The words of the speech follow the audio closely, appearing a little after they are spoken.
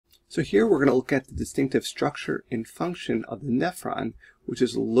So here we're going to look at the distinctive structure and function of the nephron, which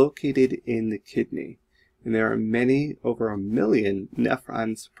is located in the kidney. And there are many, over 1 million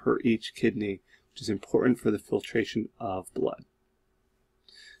nephrons per each kidney, which is important for the filtration of blood.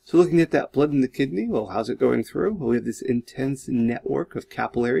 So looking at that blood in the kidney, well, how's it going through? Well, we have this intense network of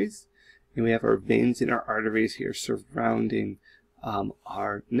capillaries, and we have our veins and our arteries here surrounding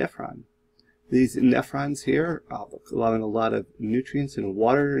our nephron. These nephrons here are allowing a lot of nutrients and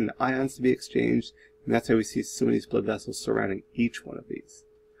water and ions to be exchanged, and that's why we see so many blood vessels surrounding each one of these.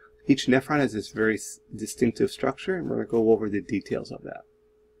 Each nephron has this very distinctive structure, and we're going to go over the details of that.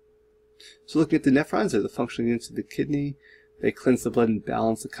 So looking at the nephrons, they're the functioning units of the kidney. They cleanse the blood and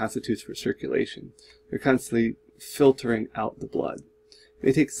balance the constitutes for circulation. They're constantly filtering out the blood.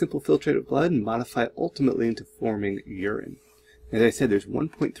 They take simple filtrated blood and modify it ultimately into forming urine. As I said, there's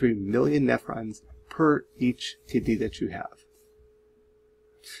 1.3 million nephrons per each kidney that you have.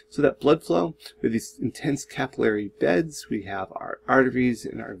 So that blood flow, we have these intense capillary beds. We have our arteries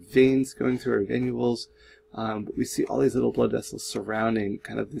and our veins going through our venules. But we see all these little blood vessels surrounding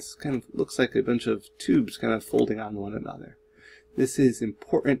this looks like a bunch of tubes kind of folding on one another. This is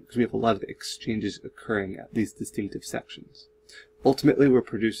important because we have a lot of exchanges occurring at these distinctive sections. Ultimately, we're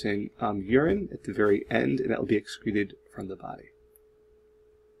producing urine at the very end, and that will be excreted from the body.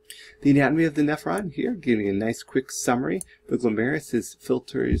 The anatomy of the nephron here, giving a nice quick summary. The glomerulus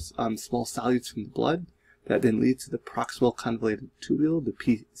filters small solutes from the blood. That then leads to the proximal convoluted tubule, the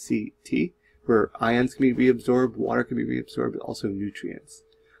PCT, where ions can be reabsorbed, water can be reabsorbed, but also nutrients.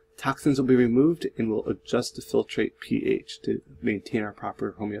 Toxins will be removed and will adjust the filtrate pH to maintain our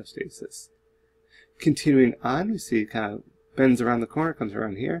proper homeostasis. Continuing on, we see it kind of bends around the corner, comes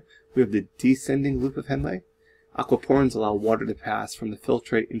around here. We have the descending loop of Henle. Aquaporins allow water to pass from the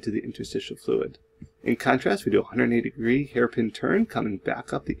filtrate into the interstitial fluid. In contrast, we do a 180-degree hairpin turn, coming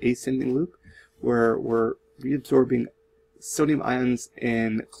back up the ascending loop, where we're reabsorbing sodium ions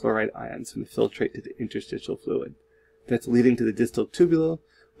and chloride ions from the filtrate to the interstitial fluid. That's leading to the distal tubule,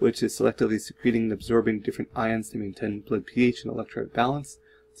 which is selectively secreting and absorbing different ions to maintain blood pH and electrolyte balance.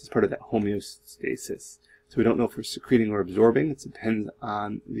 This is part of that homeostasis. So we don't know if we're secreting or absorbing. It depends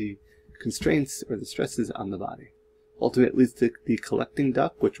on the constraints or the stresses on the body. Ultimately, it leads to the collecting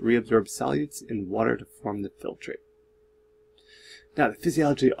duct, which reabsorbs solutes in water to form the filtrate. Now, the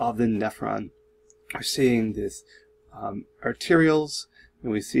physiology of the nephron. We're seeing this arterioles,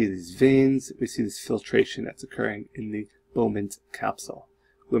 and we see these veins. We see this filtration that's occurring in the Bowman's capsule.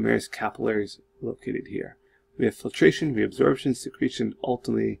 Glomerulus capillaries located here. We have filtration, reabsorption, secretion,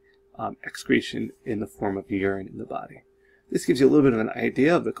 ultimately excretion in the form of urine in the body. This gives you a little bit of an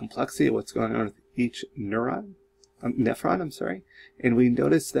idea of the complexity of what's going on with each nephron, and we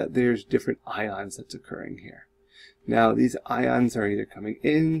notice that there's different ions that's occurring here. Now, these ions are either coming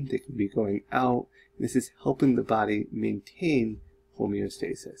in, they can be going out. This is helping the body maintain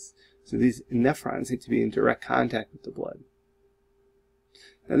homeostasis. So these nephrons need to be in direct contact with the blood.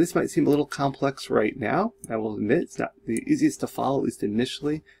 Now, this might seem a little complex right now. I will admit it's not the easiest to follow, at least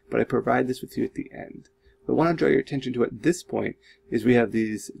initially, but I provide this with you at the end. What I want to draw your attention to at this point is we have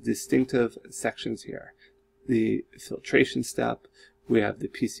these distinctive sections here. The filtration step, we have the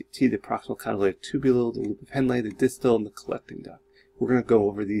PCT, the proximal convoluted tubule, the loop of Henle, the distal, and the collecting duct. We're going to go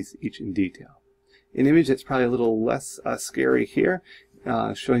over these each in detail. An image that's probably a little less scary here,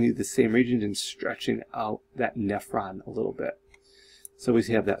 showing you the same region and stretching out that nephron a little bit. So we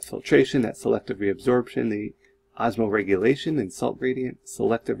have that filtration, that selective reabsorption, the osmoregulation and salt gradient,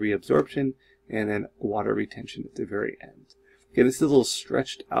 selective reabsorption, and then water retention at the very end. Okay, this is a little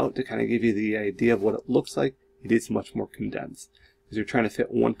stretched out to kind of give you the idea of what it looks like. It is much more condensed because you're trying to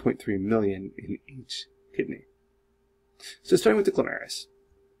fit 1.3 million in each kidney. So starting with the glomerulus,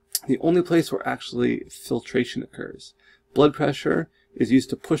 the only place where actually filtration occurs. Blood pressure is used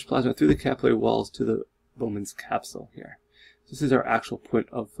to push plasma through the capillary walls to the Bowman's capsule here. This is our actual point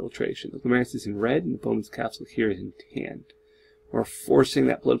of filtration. The glomerulus is in red and the Bowman's capsule here is in tan. We're forcing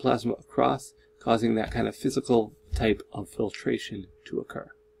that blood plasma across, causing that kind of physical type of filtration to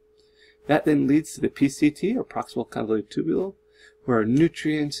occur. That then leads to the PCT, or proximal convoluted tubule, where our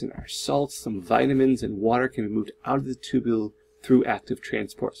nutrients and our salts, some vitamins and water can be moved out of the tubule through active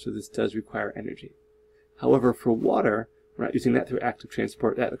transport, so this does require energy. However, for water, we're not using that through active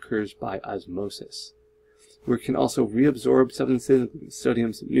transport. That occurs by osmosis. We can also reabsorb substances, including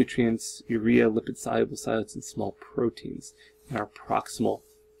sodium, some nutrients, urea, lipid-soluble solids, and small proteins in our proximal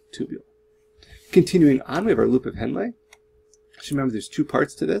tubule. Continuing on, we have our loop of Henle. So remember, there's two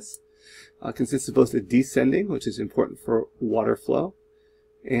parts to this. It consists of both the descending, which is important for water flow,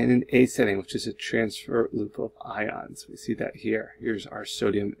 and an ascending, which is a transfer loop of ions. We see that here. Here's our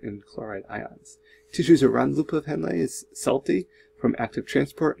sodium and chloride ions. Tissues around the loop of Henle is salty from active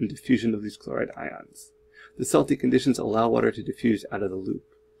transport and diffusion of these chloride ions. The salty conditions allow water to diffuse out of the loop.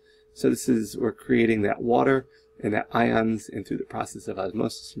 So we're creating that water and that ions, and through the process of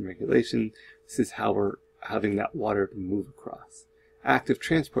osmosis and regulation, this is how we're having that water move across. Active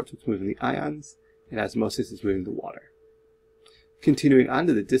transport is what's moving the ions, and osmosis is moving the water. Continuing on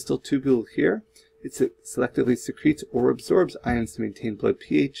to the distal tubule here, it selectively secretes or absorbs ions to maintain blood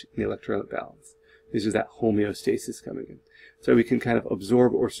pH and the electrolyte balance. This is that homeostasis coming in. So we can kind of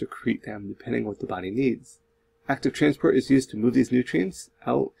absorb or secrete them depending on what the body needs. Active transport is used to move these nutrients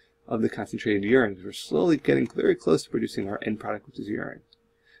out of the concentrated urine. We're slowly getting very close to producing our end product, which is urine.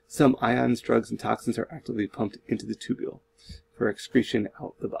 Some ions, drugs, and toxins are actively pumped into the tubule for excretion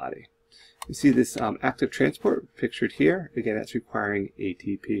out the body. You see this active transport pictured here. Again, that's requiring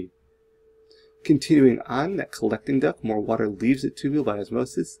ATP. Continuing on, that collecting duct, more water leaves the tubule by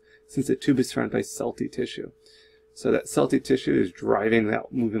osmosis since the tube is surrounded by salty tissue. So that salty tissue is driving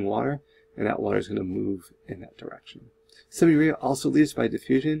that moving water, and that water is going to move in that direction. Some urea also leaves by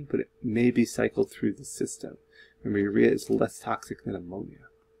diffusion, but it may be cycled through the system. Remember, urea is less toxic than ammonia.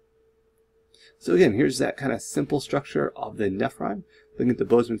 So again, here's that kind of simple structure of the nephron, looking at the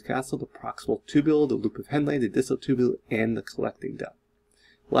Bozeman's castle, the proximal tubule, the loop of Henle, the distal tubule, and the collecting duct.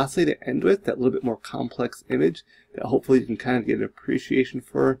 Lastly, to end with, that little bit more complex image that hopefully you can kind of get an appreciation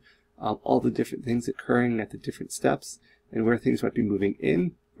for all the different things occurring at the different steps and where things might be moving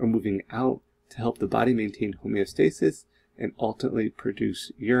in or moving out to help the body maintain homeostasis and ultimately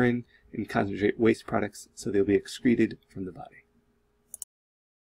produce urine and concentrate waste products so they'll be excreted from the body.